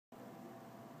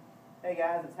Hey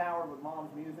guys, it's Howard with Mom's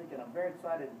Music, and I'm very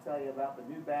excited to tell you about the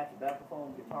new batch of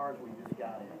Epiphones guitars we just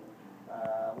got in.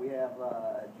 We have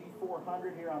a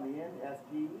G400 here on the end,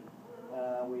 SG.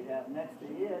 We have next to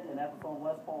it an Epiphone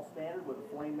Les Paul Standard with a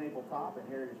flame maple top and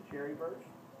heritage cherry birch.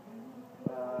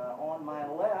 On my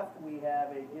left, we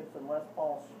have a Gibson Les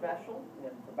Paul Special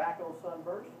in tobacco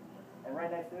sunburst. And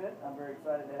right next to it, I'm very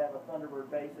excited to have a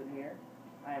Thunderbird bass in here.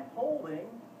 I am holding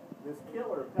this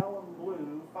killer Pelham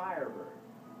Blue Firebird.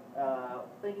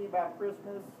 Thinking about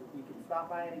Christmas, you can stop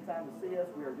by anytime to see us.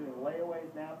 We are doing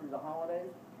layaways now through the holidays.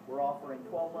 We're offering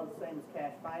 12 months same as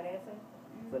cash financing.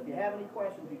 So if you have any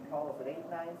questions, you can call us at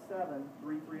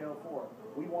 897-3304.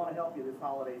 We want to help you this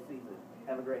holiday season.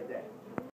 Have a great day.